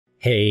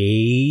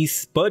Hey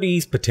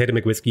Spuddies,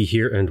 PotatoMcWhiskey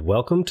here, and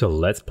welcome to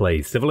Let's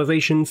Play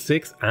Civilization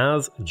 6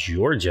 as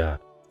Georgia.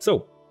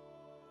 So,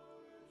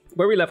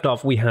 where we left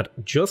off, we had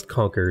just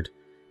conquered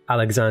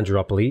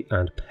Alexandroupoli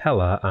and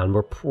Pella, and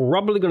we're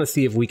probably going to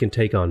see if we can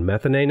take on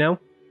Methane now.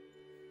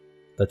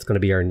 That's going to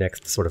be our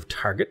next sort of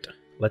target.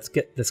 Let's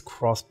get this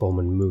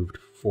crossbowman moved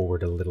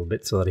forward a little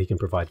bit so that he can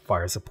provide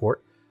fire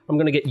support. I'm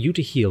going to get you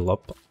to heal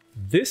up.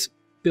 This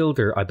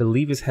builder, I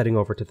believe, is heading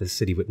over to the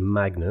city with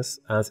Magnus,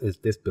 as is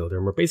this builder,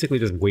 and we're basically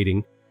just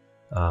waiting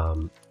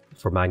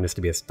for Magnus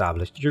to be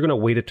established. You're going to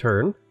wait a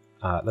turn.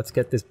 Let's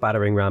get this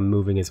battering ram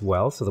moving as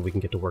well so that we can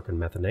get to work on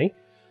Methane.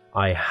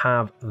 I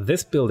have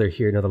this builder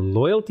here. Now, the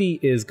loyalty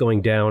is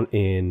going down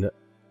in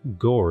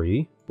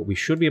Gori, but we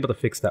should be able to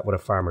fix that with a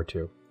farm or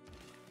two.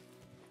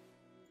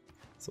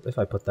 So if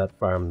I put that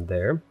farm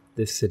there,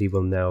 this city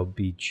will now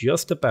be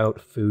just about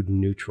food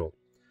neutral.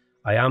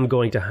 I am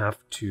going to have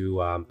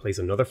to place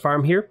another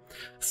farm here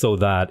so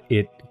that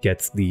it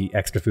gets the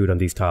extra food on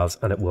these tiles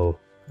and it will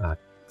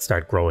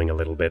start growing a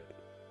little bit.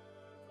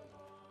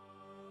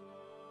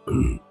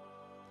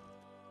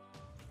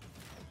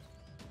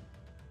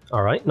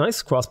 Alright,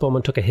 nice.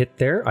 Crossbowman took a hit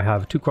there. I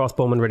have 2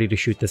 crossbowmen ready to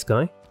shoot this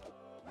guy.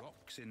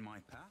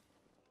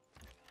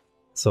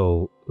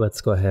 So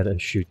let's go ahead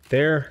and shoot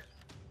there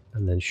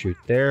and then shoot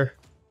there.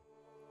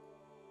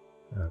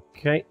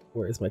 Okay,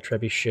 where is my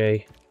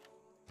trebuchet?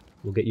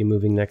 We'll get you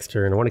moving next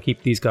turn. I want to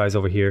keep these guys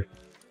over here.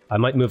 I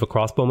might move a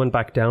crossbowman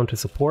back down to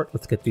support.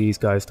 Let's get these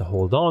guys to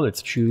hold on.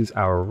 Let's choose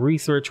our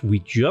research. We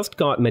just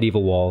got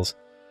medieval walls.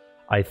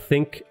 I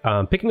think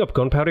picking up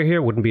gunpowder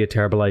here wouldn't be a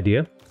terrible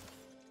idea.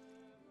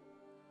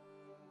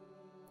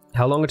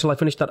 How long until I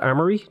finish that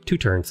armory? 2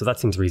 turns, so that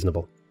seems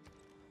reasonable.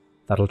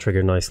 That'll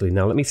trigger nicely.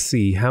 Now let me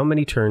see. How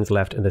many turns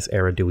left in this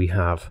era do we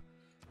have?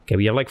 Okay,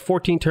 we have like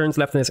 14 turns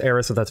left in this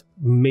era, so that's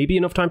maybe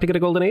enough time to get a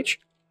golden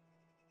age.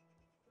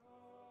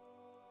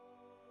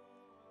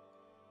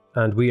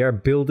 And we are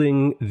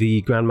building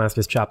the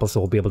Grandmaster's Chapel, so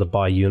we'll be able to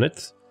buy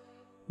units.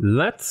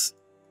 Let's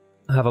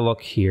have a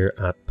look here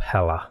at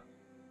Pella.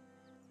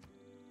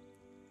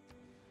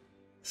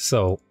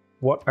 So,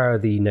 what are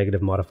the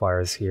negative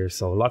modifiers here?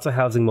 So, lots of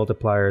housing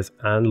multipliers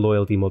and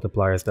loyalty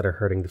multipliers that are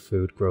hurting the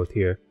food growth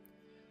here.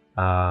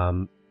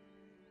 Yeah,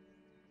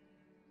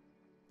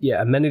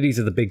 amenities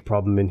are the big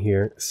problem in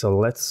here, so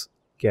let's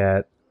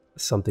get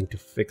something to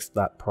fix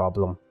that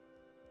problem.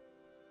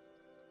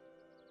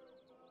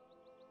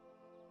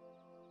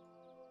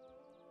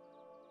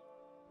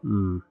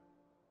 We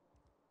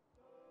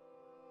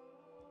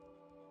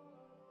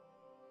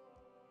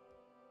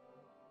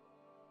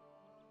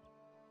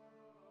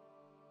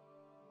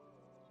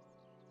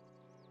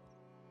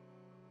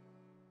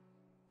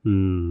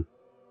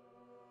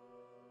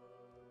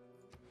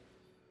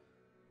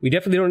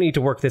definitely don't need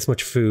to work this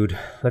much food.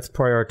 Let's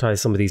prioritize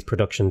some of these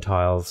production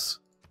tiles.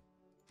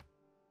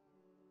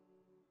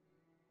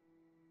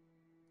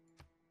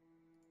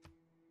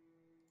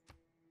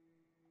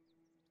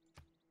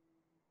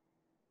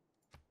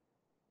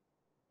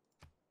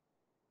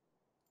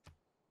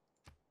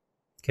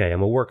 Okay,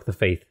 and we'll work the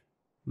faith.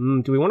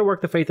 Do we want to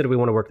work the faith or do we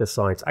want to work the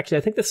science? Actually,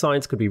 I think the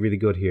science could be really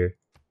good here.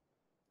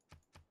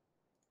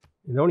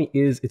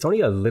 It's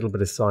only a little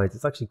bit of science.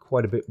 It's actually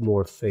quite a bit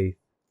more faith.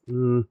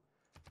 I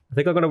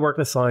think I'm going to work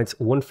the science.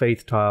 1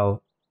 faith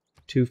tile,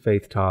 2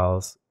 faith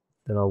tiles.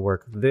 Then I'll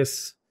work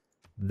this,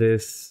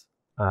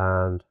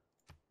 and...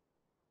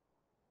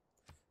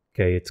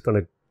 Okay, it's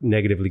going to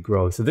negatively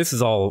grow. So this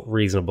is all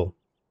reasonable.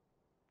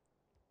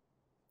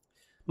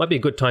 Might be a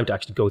good time to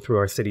actually go through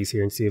our cities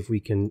here and see if we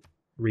can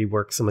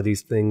rework some of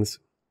these things.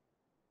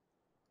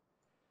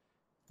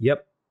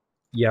 Yep.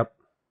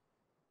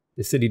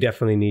 The city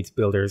definitely needs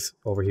builders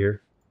over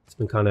here. It's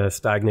been kind of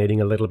stagnating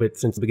a little bit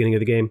since the beginning of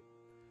the game.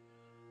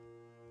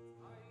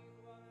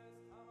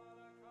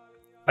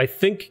 I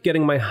think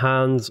getting my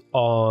hands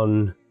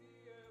on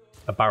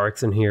a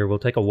barracks in here will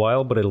take a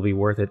while, but it'll be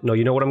worth it. No,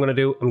 you know what I'm going to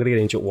do? I'm going to get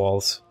ancient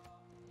walls.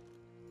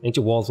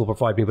 Ancient walls will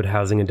provide me with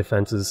housing and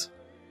defenses.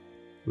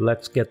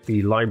 Let's get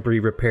the library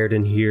repaired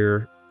in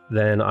here.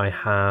 Then I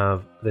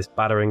have this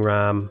battering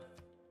ram.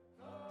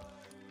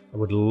 I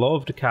would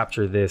love to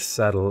capture this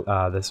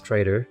this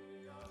trader.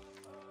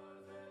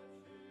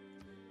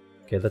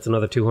 Okay, that's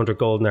another 200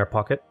 gold in our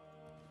pocket.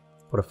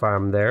 Put a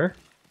farm there.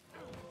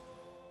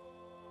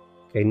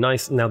 Okay,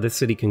 nice. Now this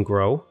city can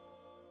grow.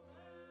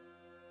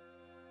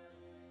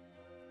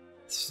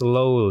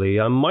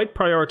 Slowly. I might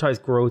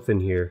prioritize growth in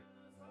here.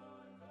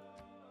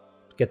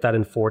 Get that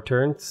in 4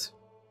 turns.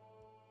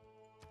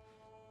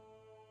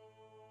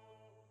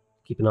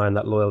 Keep an eye on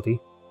that loyalty.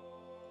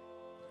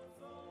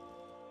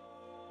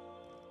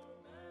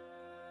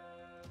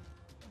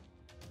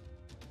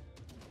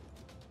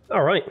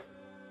 Alright.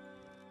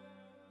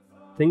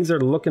 Things are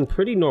looking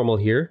pretty normal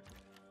here.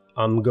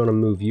 I'm going to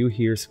move you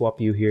here,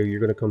 swap you here. You're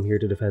going to come here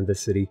to defend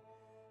this city.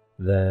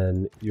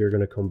 Then you're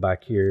going to come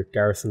back here,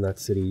 garrison that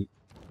city.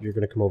 You're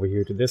going to come over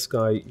here to this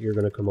guy. You're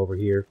going to come over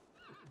here.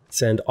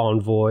 Send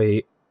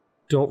envoy.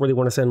 Don't really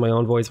want to send my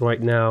envoys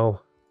right now.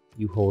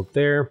 You hold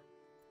there.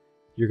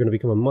 You're going to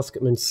become a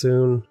musketman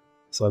soon.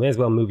 So I may as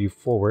well move you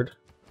forward.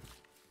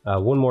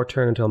 One more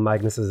turn until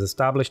Magnus is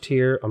established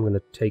here. I'm going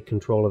to take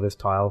control of this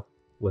tile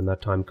when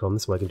that time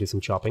comes so I can do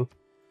some chopping.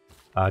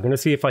 I'm going to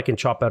see if I can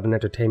chop out an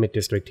entertainment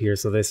district here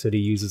so this city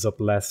uses up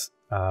less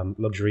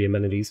luxury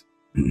amenities.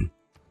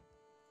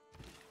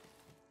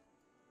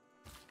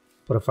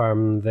 Put a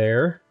farm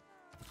there.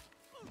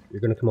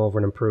 You're going to come over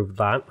and improve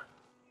that.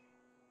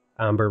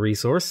 Amber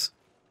resource.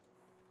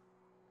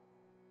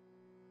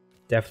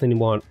 Definitely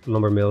want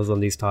lumber mills on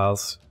these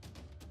tiles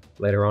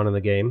later on in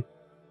the game.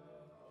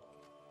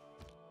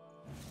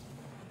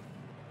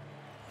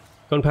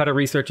 Gunpowder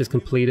research is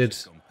completed.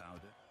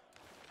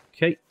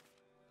 Okay,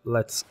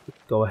 let's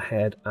go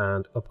ahead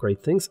and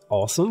upgrade things.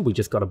 Awesome, we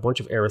just got a bunch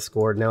of era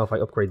scored. Now if I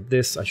upgrade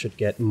this, I should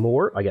get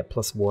more. I get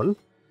 +1.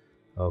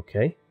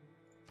 Okay.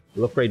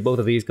 We'll upgrade both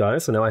of these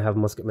guys, so now I have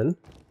musketmen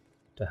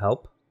to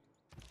help.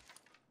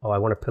 Oh, I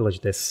want to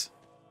pillage this.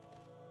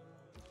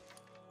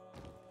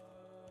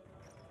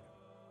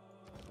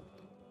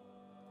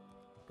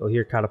 Go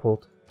here,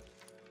 catapult.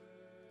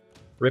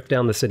 Rip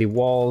down the city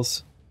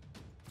walls.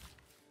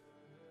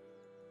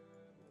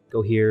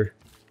 Go here.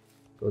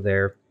 Go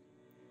there.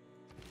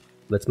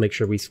 Let's make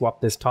sure we swap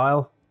this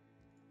tile.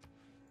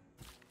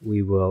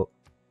 We will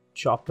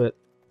chop it.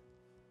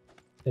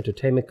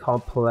 Entertainment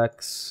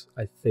complex,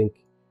 I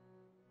think,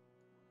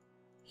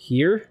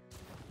 here.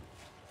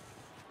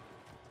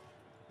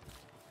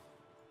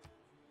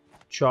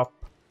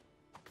 Chop.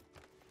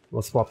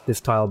 We'll swap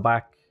this tile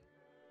back.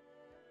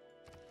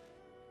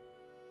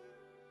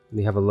 Let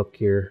me have a look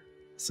here.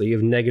 So you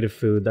have negative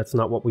food. That's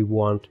not what we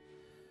want.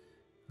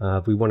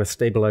 We want to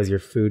stabilize your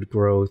food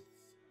growth.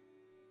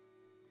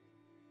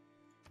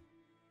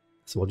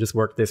 So we'll just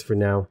work this for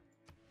now.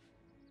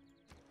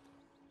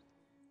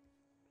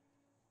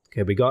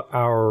 Okay, we got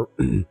our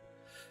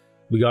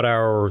we got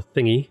our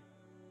thingy.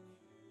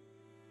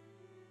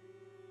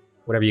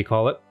 Whatever you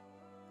call it.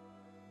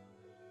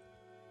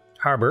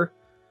 Harbor.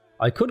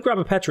 I could grab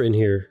a Petra in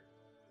here.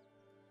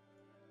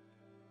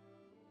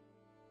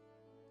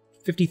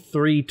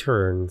 53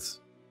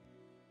 turns.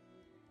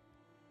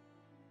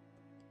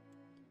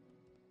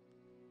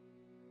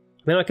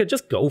 I mean, I could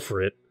just go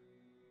for it.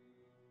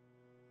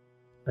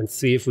 And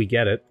see if we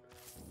get it.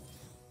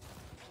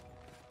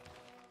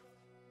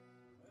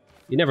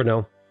 You never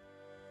know.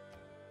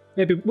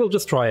 Maybe we'll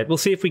just try it. We'll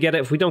see if we get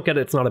it. If we don't get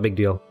it, it's not a big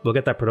deal. We'll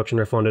get that production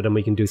refunded and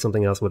we can do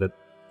something else with it.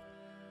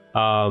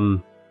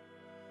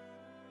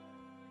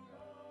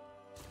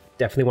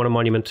 Definitely want a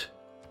monument.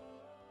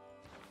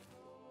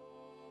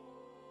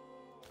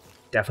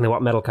 Definitely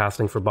want metal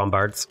casting for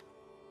bombards.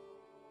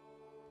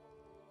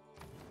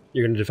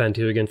 You're going to defend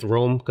here against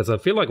Rome, because I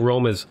feel like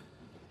Rome is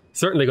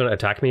certainly going to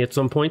attack me at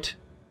some point.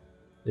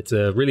 It's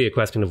really a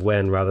question of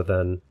when rather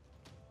than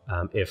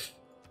if.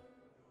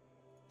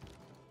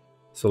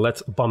 So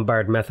let's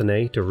bombard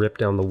Methane to rip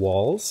down the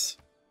walls.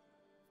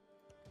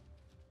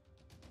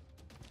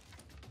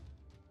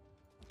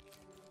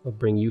 I'll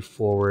bring you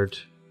forward.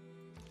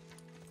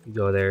 You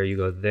go there, you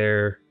go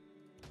there.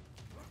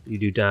 You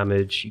do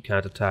damage, you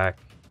can't attack.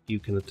 You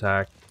can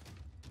attack.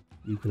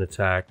 You can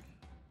attack.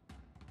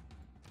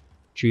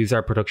 Choose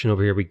our production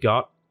over here. We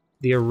got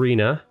the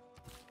arena.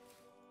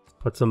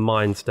 Put some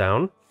mines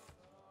down.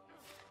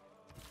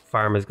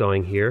 Farm is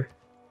going here.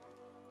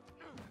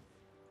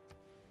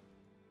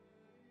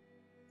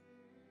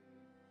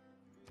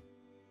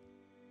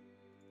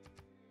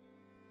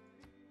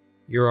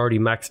 You're already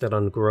maxed out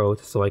on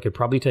growth, so I could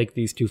probably take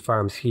these two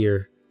farms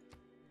here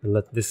and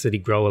let this city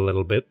grow a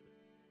little bit.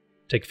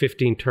 Take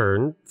 15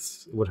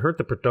 turns. It would hurt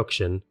the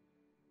production.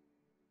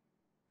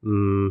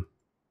 The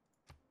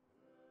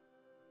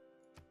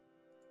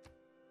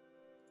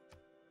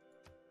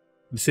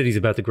city's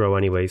about to grow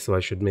anyway, so I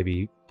should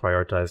maybe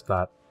prioritize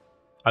that.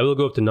 I will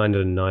go up to 9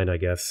 out of 9, I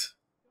guess.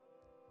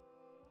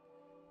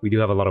 We do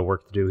have a lot of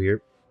work to do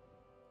here.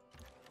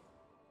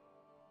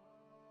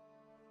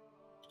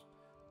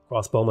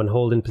 Crossbowman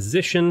hold in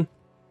position.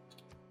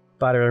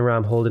 Battering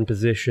ram hold in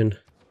position.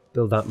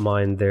 Build that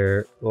mine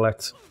there.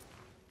 Let's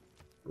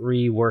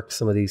rework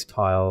some of these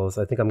tiles.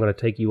 I think I'm going to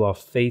take you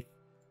off faith.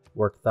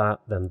 Work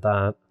that, then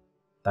that.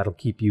 That'll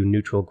keep you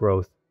neutral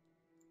growth.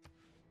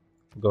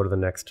 We'll go to the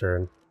next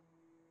turn.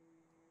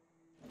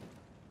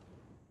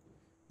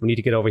 We need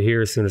to get over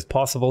here as soon as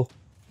possible.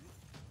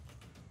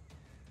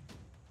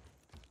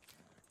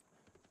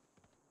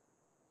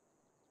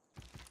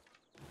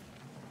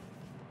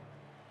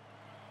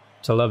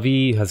 Tel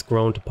Aviv has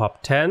grown to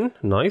pop 10.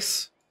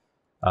 Nice.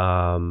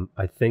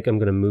 I think I'm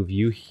going to move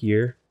you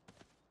here.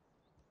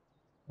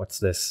 What's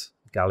this?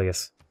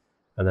 Gallius.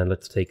 And then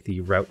let's take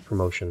the route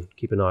promotion.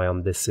 Keep an eye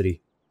on this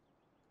city.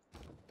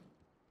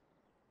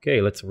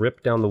 Okay, let's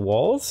rip down the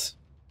walls.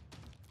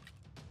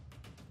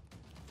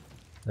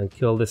 And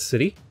kill this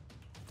city.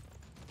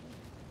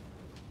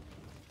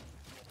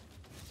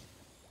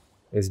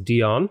 Is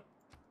Dion.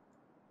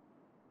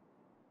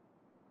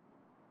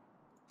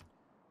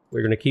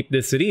 We're going to keep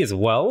this city as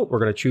well. We're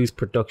going to choose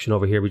production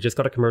over here. We just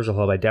got a commercial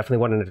hub. I definitely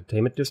want an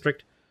entertainment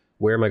district.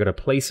 Where am I going to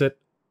place it?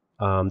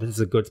 This is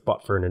a good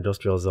spot for an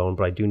industrial zone,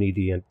 but I do need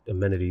the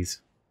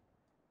amenities.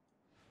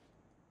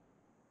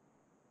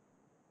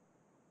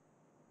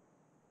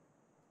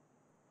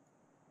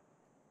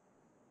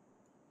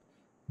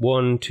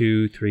 1,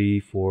 2, 3,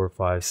 4,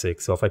 5,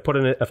 6. So if I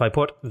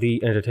put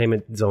the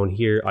entertainment zone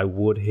here, I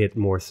would hit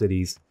more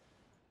cities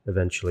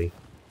eventually.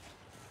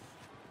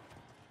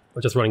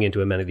 We're just running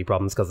into amenity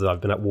problems because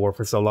I've been at war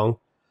for so long.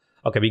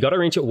 Okay, we got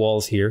our ancient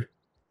walls here.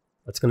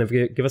 That's going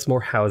to give us more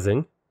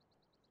housing.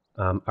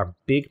 Our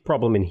big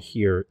problem in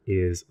here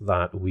is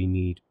that we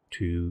need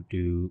to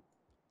do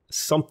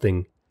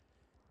something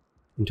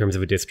in terms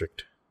of a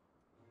district.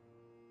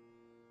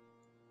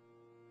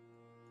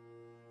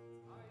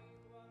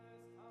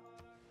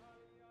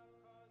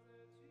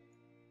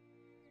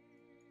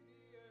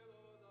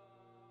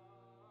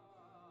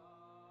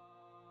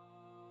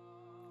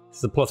 This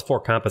is a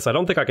 +4 campus. I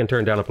don't think I can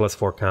turn down a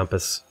 +4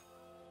 campus.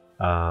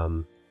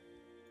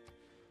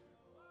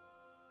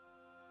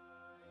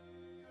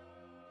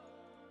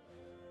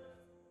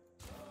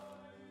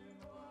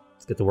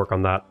 Let's get to work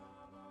on that.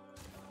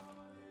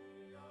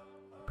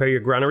 Prepare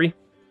your granary.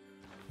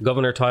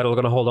 Governor title. We're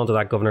going to hold on to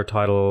that governor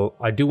title.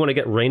 I do want to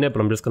get Reina,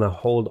 but I'm just going to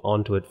hold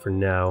on to it for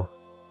now.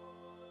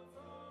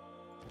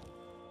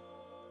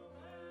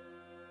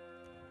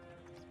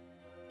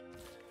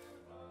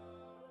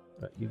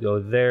 Right, you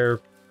go there.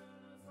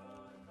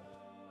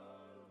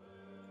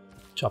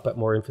 Chop out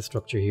more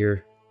infrastructure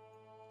here.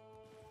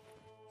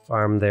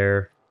 Farm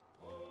there.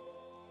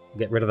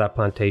 Get rid of that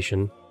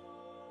plantation.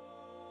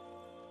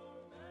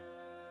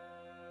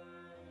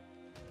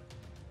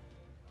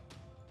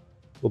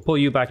 We'll pull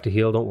you back to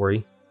heal, don't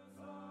worry.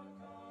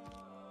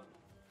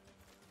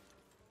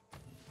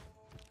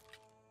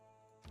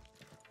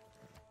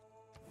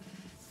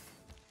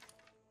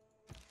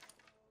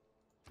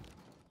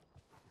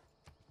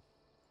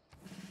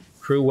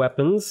 Crew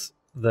weapons,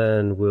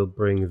 then we'll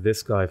bring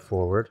this guy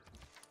forward.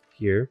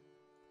 Here.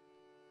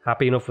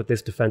 Happy enough with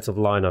this defensive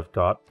line I've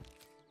got.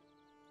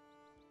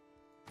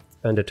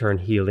 Spend a turn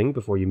healing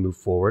before you move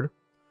forward.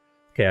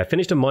 Okay, I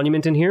finished a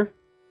monument in here.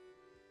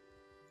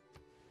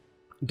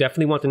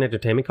 Definitely want an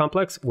entertainment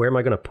complex. Where am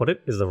I going to put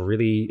it is a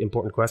really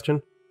important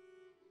question.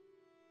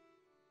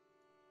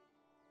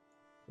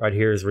 Right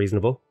here is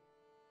reasonable.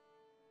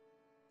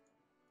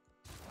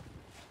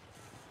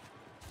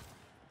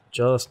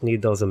 Just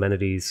need those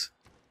amenities.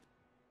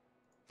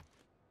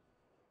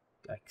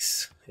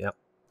 Yikes. Yep.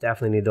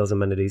 Definitely need those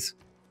amenities.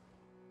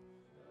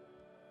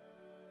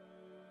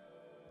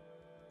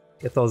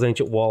 Get those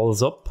ancient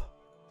walls up.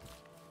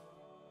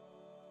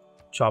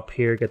 Chop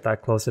here, get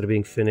that closer to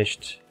being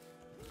finished.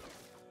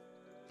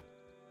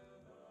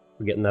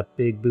 We're getting that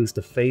big boost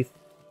of faith.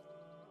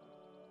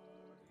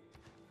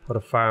 Put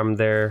a farm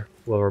there.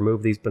 We'll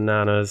remove these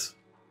bananas.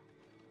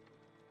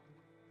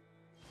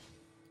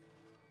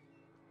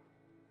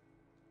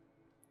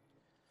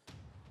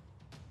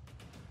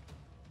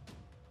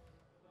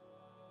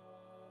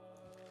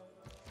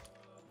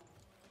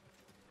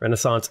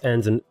 Renaissance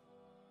ends in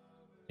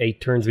 8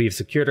 turns. We've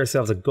secured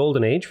ourselves a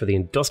golden age for the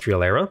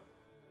industrial era.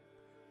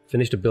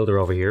 Finished a builder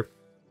over here.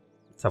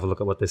 Let's have a look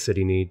at what this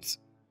city needs.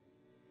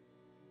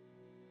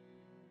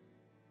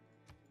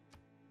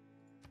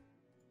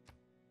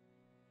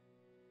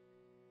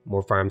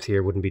 More farms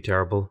here wouldn't be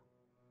terrible.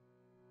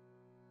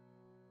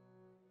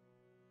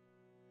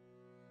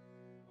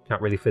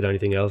 Can't really fit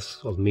anything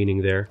else of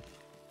meaning there.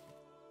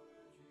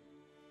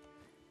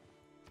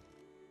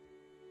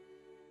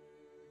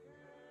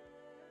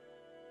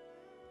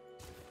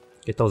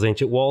 Get those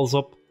ancient walls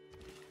up.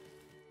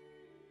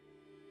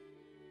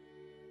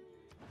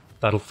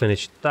 That'll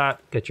finish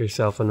that. Get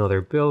yourself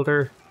another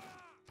builder.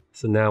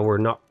 So now we're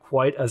not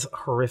quite as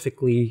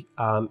horrifically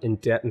in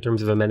debt in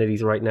terms of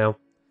amenities right now.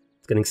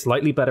 It's getting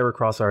slightly better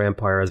across our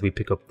empire as we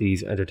pick up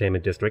these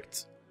entertainment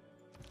districts.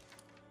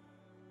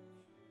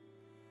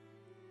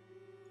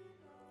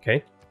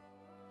 Okay.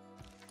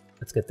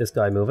 Let's get this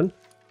guy moving.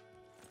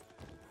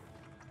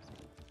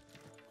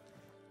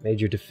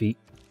 Major defeat.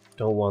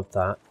 Don't want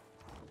that.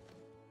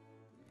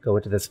 Go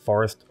into this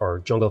forest or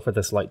jungle for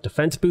the slight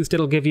defense boost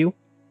it'll give you.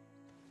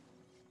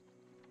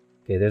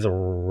 Okay, there's a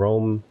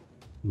Rome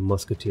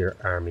musketeer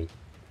army.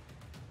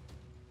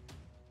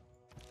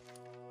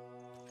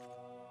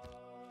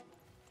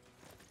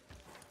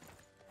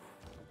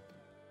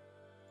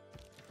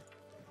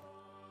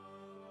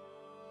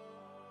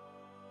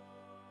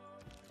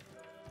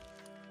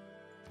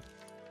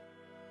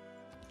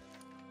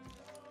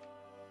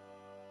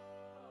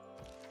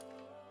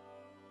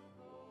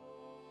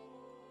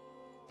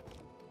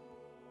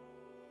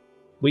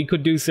 We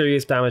could do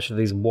serious damage to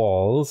these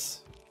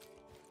walls.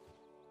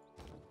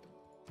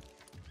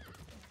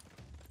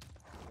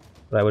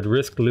 But I would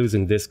risk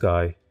losing this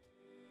guy.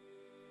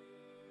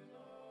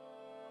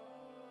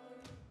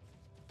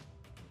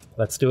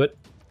 Let's do it.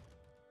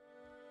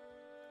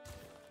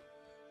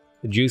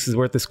 The juice is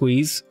worth the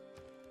squeeze.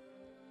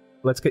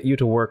 Let's get you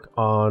to work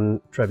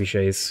on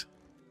trebuchets.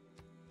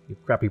 You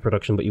have crappy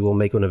production, but you will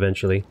make one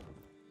eventually.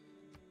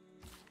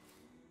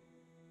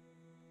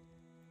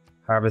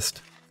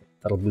 Harvest.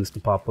 That'll boost the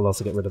pop. We'll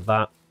also get rid of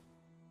that.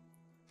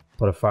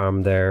 Put a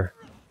farm there.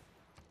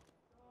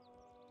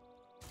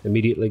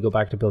 Immediately go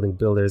back to building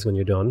builders when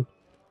you're done.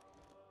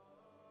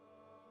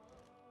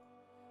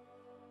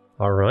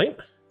 Alright.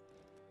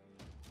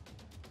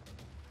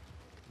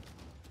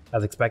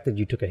 As expected,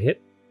 you took a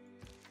hit.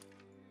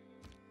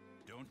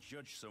 Don't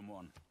judge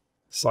someone.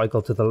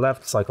 Cycle to the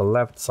left,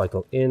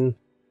 cycle in.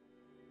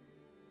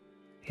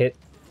 Hit.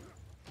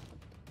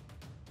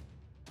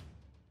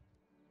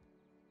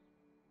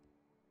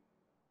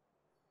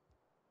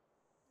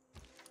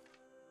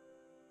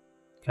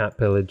 Can't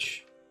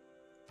pillage.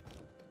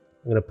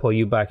 I'm going to pull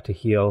you back to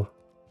heal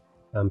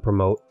and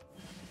promote.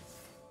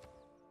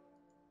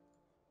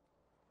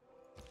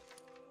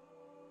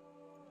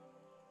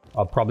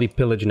 I'll probably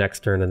pillage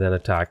next turn and then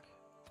attack.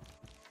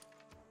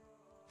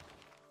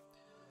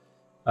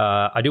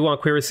 I do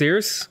want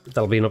Cuirassiers.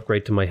 That'll be an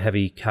upgrade to my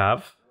heavy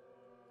cav.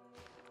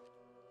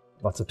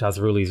 Lots of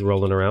Tazarulis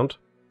rolling around.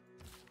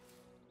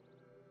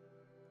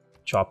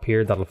 Chop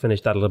here, that'll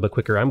finish that a little bit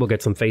quicker, and we'll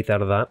get some faith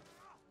out of that.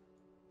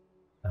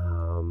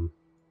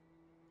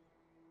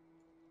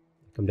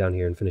 Come down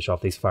here and finish off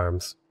these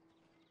farms.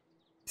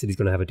 City's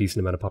going to have a decent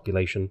amount of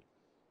population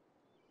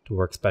to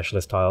work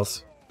specialist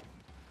tiles.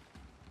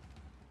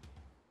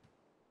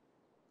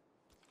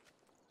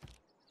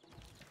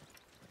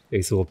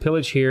 Okay, so we'll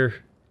pillage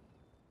here.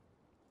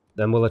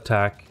 Then we'll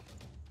attack.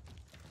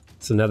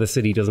 So now the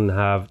city doesn't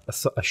have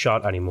a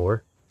shot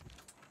anymore.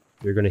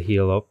 You're going to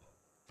heal up.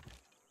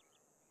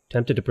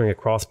 Tempted to bring a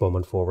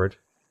crossbowman forward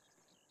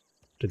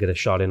to get a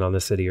shot in on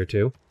the city or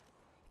two.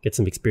 Get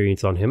some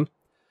experience on him.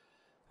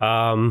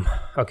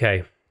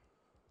 Okay.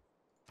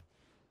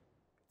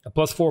 A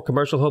 +4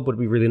 commercial hub would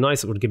be really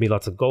nice. It would give me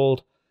lots of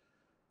gold.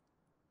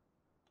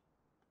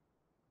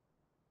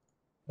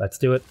 Let's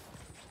do it.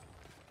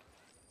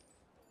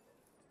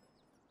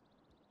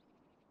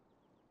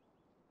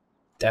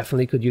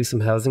 Definitely could use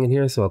some housing in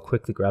here, so I'll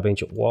quickly grab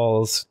ancient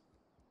walls.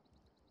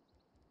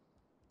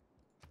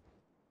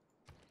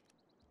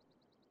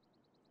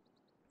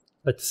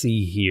 Let's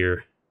see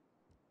here.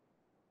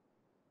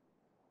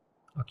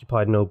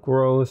 Occupied, no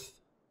growth.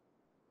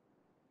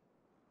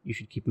 You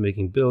should keep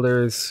making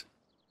builders.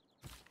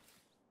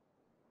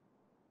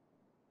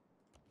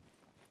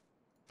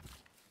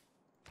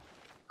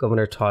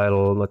 Governor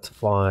title, that's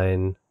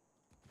fine.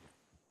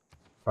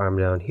 Farm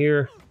down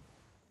here.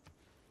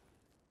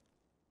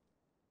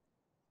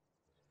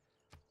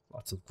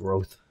 Lots of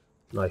growth.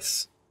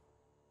 Nice.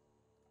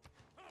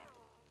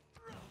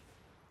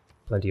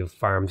 Plenty of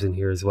farms in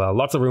here as well.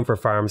 Lots of room for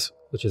farms,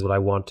 which is what I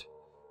want.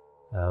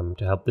 To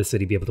help this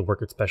city be able to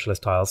work with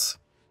specialist tiles.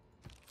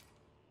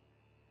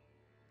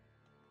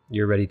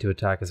 You're ready to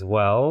attack as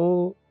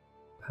well.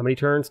 How many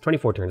turns?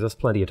 24 turns. That's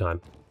plenty of time.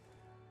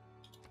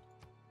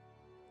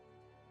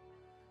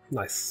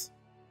 Nice.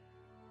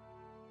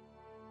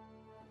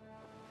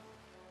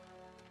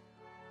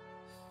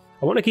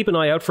 I want to keep an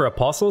eye out for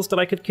apostles that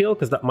I could kill,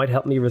 because that might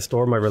help me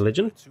restore my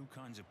religion.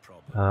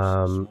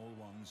 Although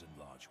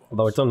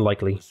it's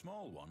unlikely.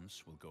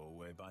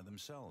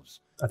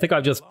 I think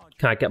I just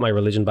can't get my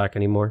religion back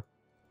anymore.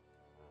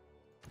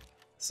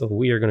 So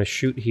we are going to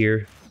shoot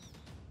here.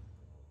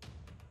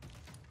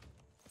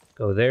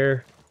 Go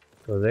there.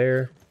 Go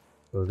there.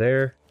 Go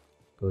there.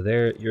 Go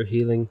there. You're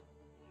healing.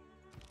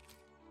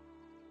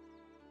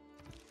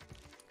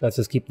 Let's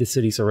just keep the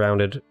city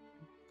surrounded.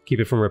 Keep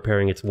it from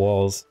repairing its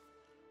walls.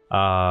 We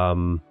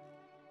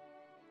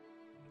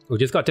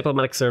just got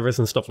diplomatic service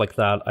and stuff like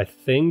that. I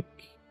think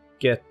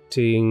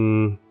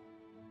getting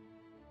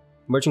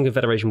Merchant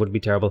Confederation would be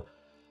terrible.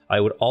 I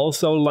would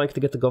also like to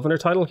get the governor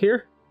title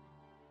here.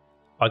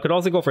 I could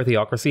also go for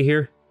theocracy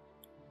here.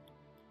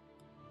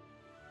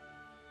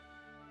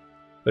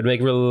 But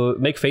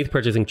make faith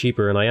purchasing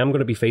cheaper, and I am going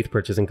to be faith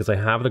purchasing because I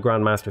have the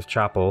Grand Master's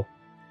Chapel.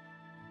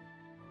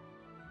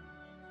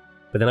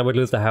 But then I would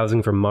lose the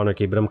housing from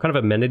monarchy, but I'm kind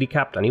of amenity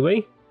capped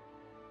anyway.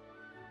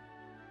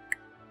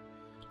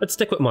 Let's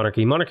stick with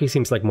monarchy. Monarchy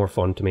seems like more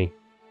fun to me.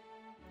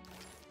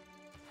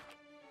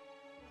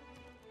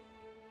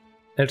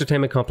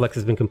 Entertainment complex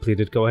has been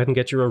completed. Go ahead and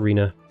get your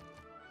arena.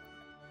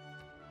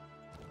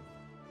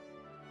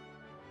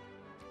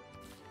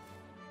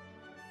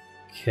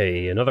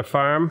 Okay, another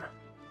farm.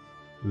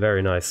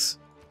 Very nice.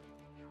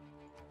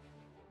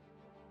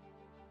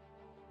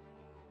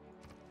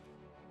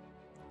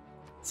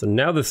 So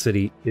now the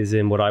city is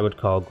in what I would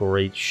call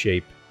great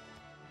shape.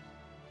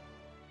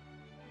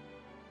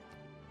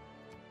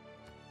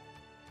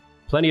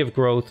 Plenty of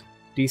growth,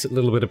 decent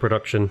little bit of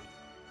production.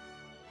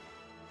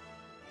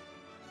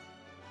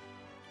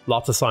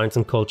 Lots of science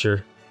and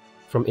culture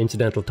from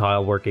incidental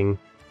tile working.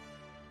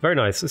 Very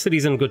nice. The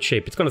city's in good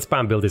shape. It's going to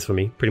spam builders for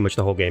me pretty much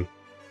the whole game.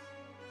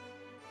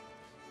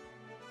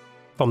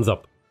 Thumbs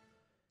up.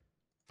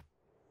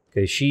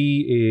 Okay,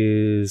 she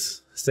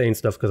is saying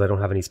stuff because I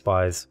don't have any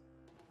spies.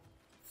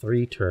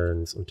 3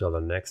 turns until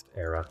the next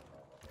era.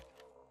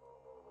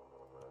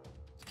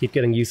 Keep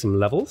getting you some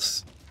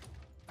levels.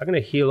 I'm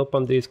going to heal up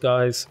on these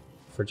guys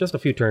for just a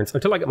few turns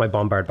until I get my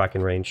bombard back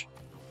in range.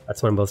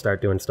 That's when we'll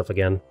start doing stuff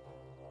again.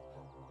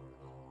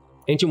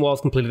 Ancient walls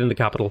completed in the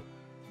capital.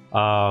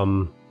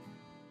 Don't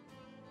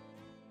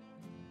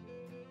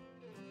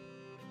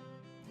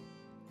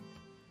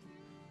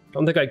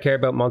think I'd care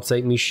about Mont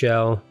Saint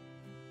Michel.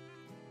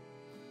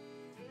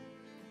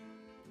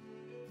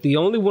 The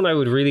only one I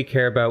would really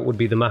care about would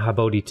be the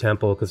Mahabodhi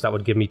Temple, because that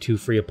would give me 2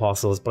 free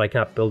apostles, but I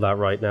can't build that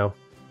right now.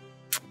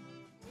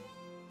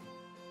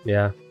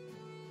 Yeah.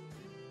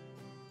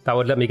 That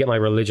would let me get my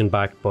religion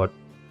back, but...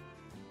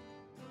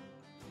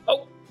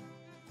 Oh!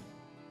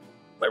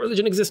 My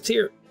religion exists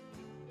here.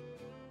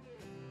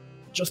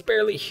 Just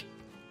barely.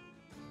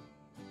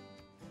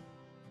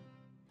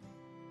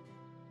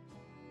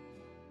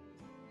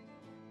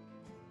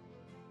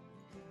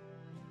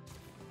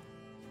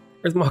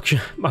 Where's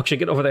Moksha? Moksha,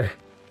 get over there.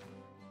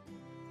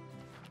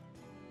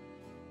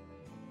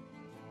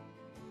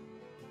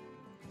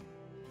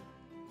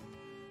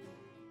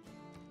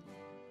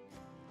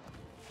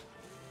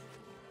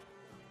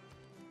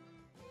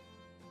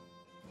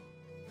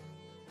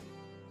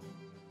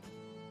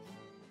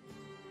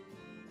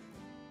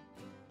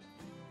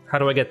 How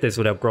do I get this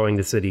without growing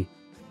the city?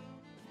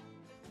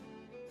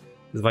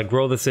 Because if I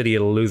grow the city,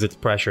 it'll lose its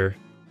pressure.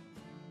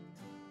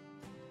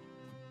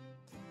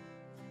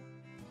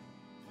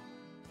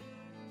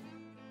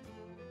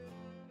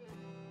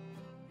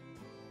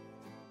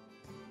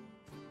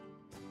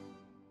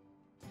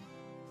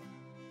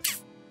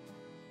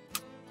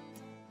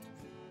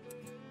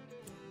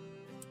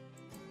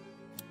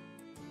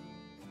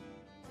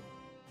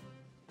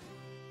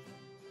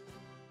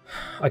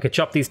 I could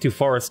chop these 2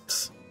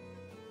 forests.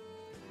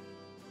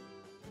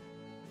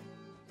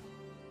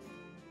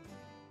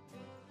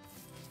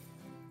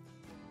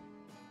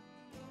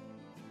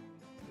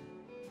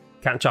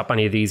 Can't chop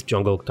any of these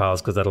jungle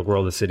tiles because that'll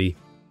grow the city.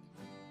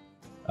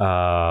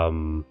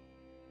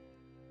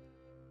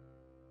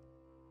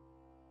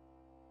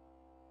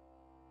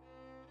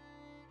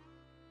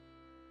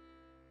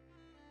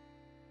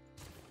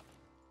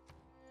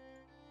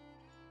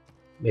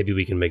 Maybe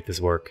we can make this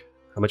work.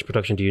 How much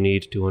production do you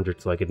need?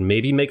 200, so I could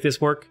maybe make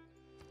this work?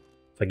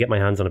 If I get my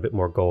hands on a bit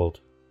more gold.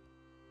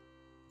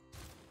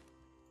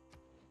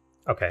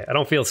 Okay, I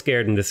don't feel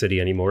scared in this city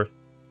anymore.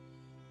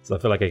 So I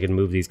feel like I can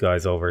move these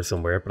guys over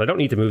somewhere, but I don't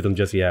need to move them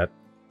just yet.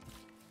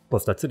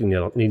 Plus that city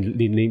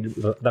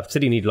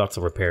needs lots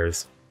of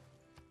repairs.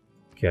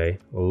 Okay,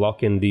 we'll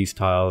lock in these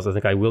tiles. I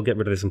think I will get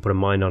rid of this and put a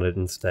mine on it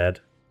instead.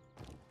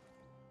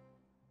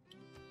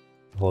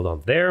 Hold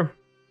on there.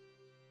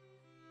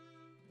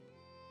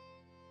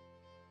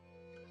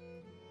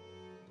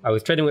 I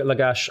was trading with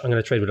Lagash. I'm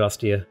going to trade with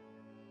Ostia.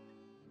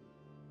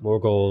 More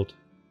gold.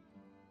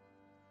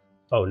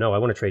 Oh no, I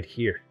want to trade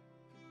here.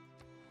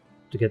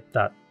 To get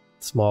that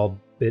small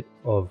bit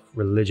of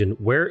religion.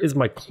 Where is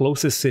my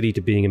closest city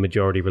to being a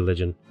majority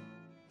religion?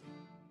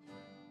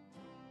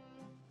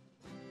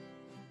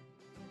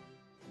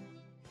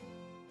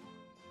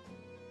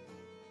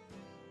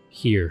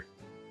 Here.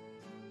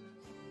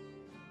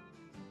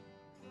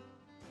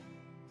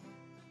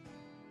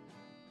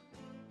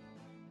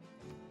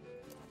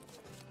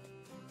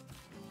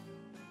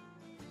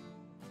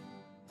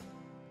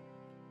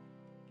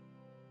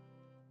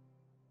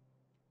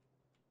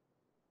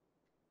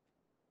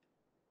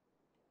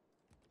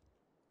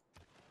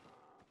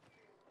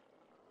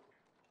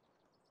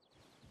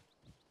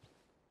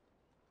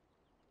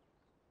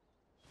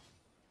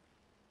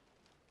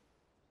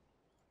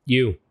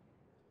 You.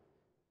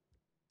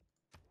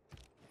 I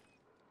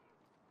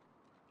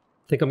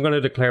think I'm going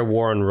to declare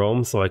war on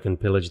Rome so I can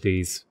pillage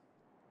these.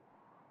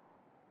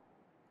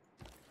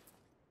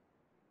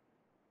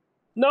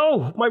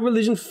 No! My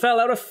religion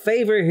fell out of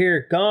favor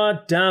here.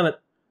 God damn it.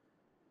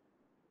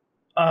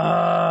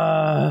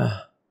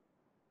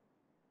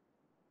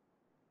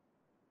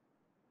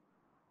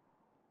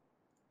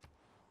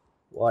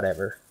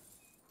 Whatever.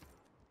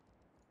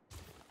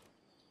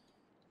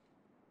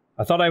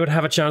 I thought I would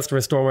have a chance to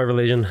restore my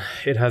religion.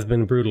 It has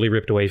been brutally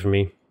ripped away from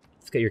me.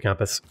 Let's get your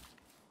campus.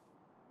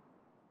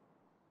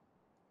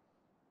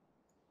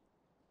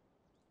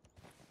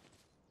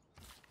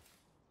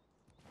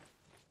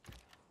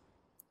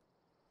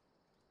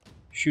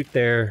 Shoot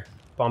there.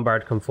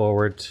 Bombard, come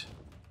forward.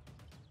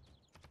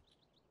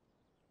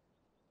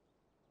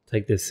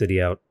 Take this city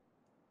out.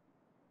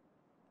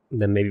 And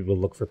then maybe we'll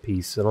look for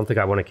peace. I don't think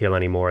I want to kill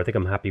anymore. I think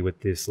I'm happy with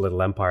this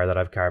little empire that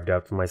I've carved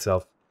out for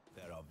myself.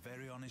 There are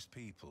very honest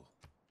people.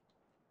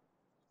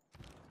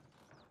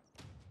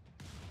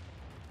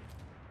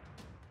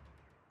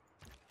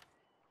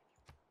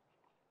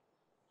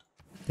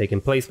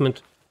 Taking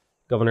placement.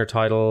 Governor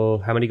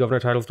title. How many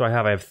governor titles do I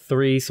have? I have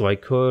 3, so I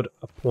could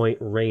appoint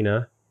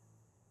Reyna.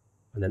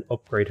 And then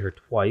upgrade her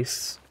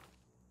twice.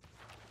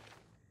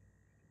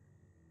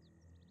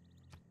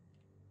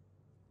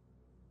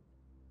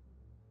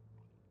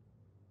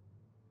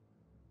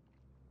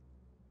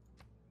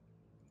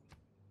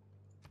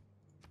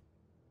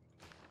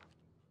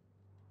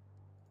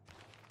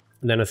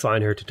 And then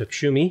assign her to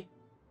Takshumi,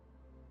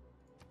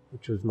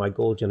 which was my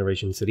gold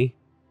generation city.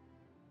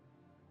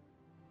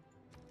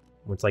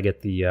 Once I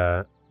get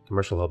the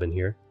commercial hub in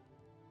here.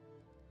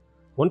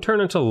 1 turn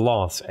until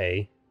loss,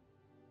 eh?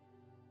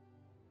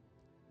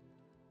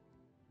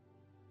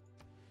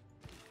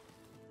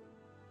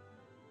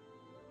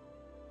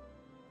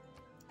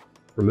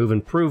 Remove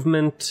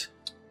improvement.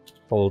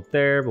 Hold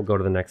there. We'll go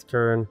to the next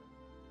turn.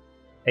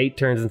 8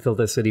 turns until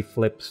this city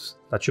flips.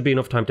 That should be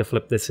enough time to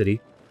flip this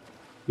city.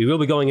 We will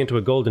be going into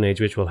a golden age,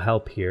 which will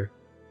help here.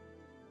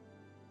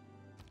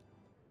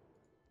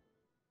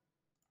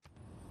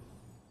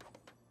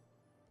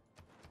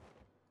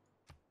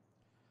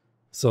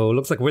 So it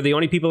looks like we're the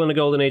only people in the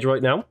golden age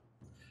right now.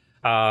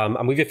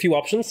 And we have a few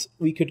options.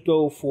 We could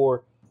go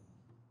for...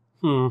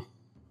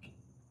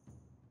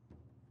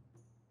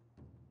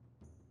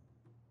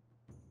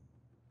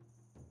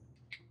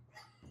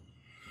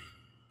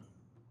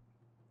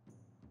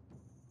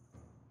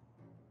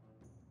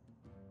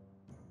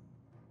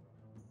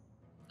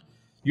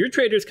 Your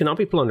traders cannot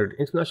be plundered.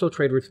 International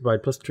trade routes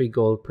provide +3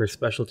 gold per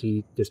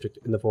specialty district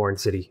in the foreign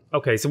city.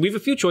 Okay, so we have a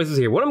few choices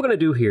here. What I'm going to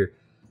do here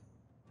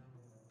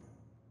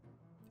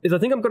is I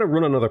think I'm going to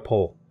run another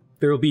poll.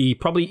 There will be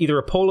probably either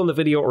a poll on the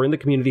video or in the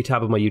community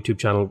tab of my YouTube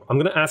channel. I'm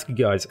going to ask you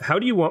guys, how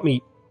do you want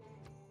me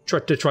to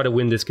try to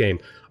win this game?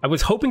 I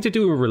was hoping to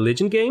do a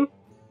religion game,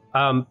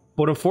 but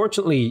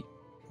unfortunately,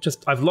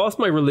 I've lost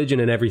my religion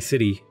in every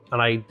city,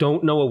 and I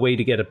don't know a way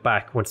to get it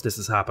back once this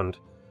has happened.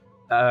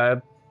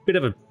 Bit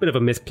of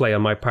a misplay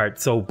on my part.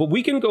 So, but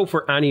we can go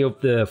for any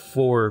of the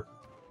 4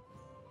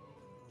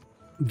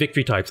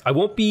 victory types. I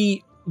won't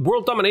be...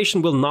 World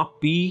domination will not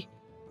be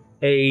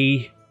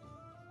a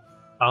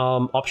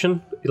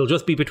option. It'll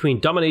just be between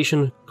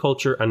domination,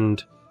 culture,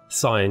 and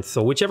science.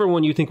 So whichever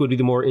one you think would be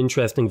the more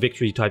interesting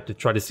victory type to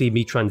try to see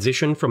me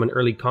transition from an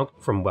early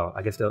well,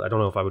 I guess I don't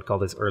know if I would call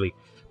this early,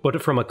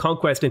 but from a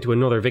conquest into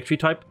another victory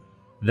type,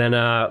 then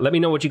let me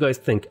know what you guys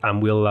think,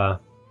 and we'll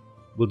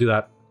do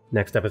that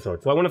next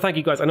episode. So I want to thank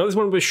you guys. I know this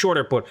one was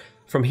shorter, but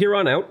from here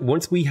on out,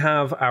 once we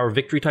have our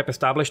victory type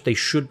established, they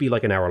should be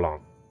like an hour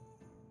long.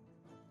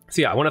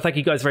 So yeah, I want to thank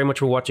you guys very much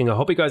for watching. I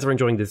hope you guys are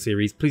enjoying this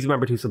series. Please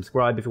remember to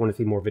subscribe if you want to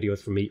see more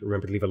videos from me.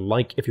 Remember to leave a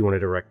like if you want to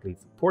directly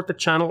support the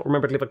channel.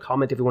 Remember to leave a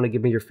comment if you want to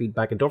give me your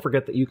feedback. And don't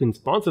forget that you can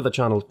sponsor the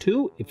channel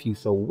too, if you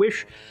so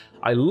wish.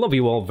 I love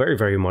you all very,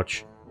 very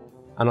much.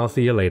 And I'll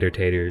see you later,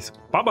 taters.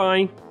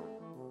 Bye-bye!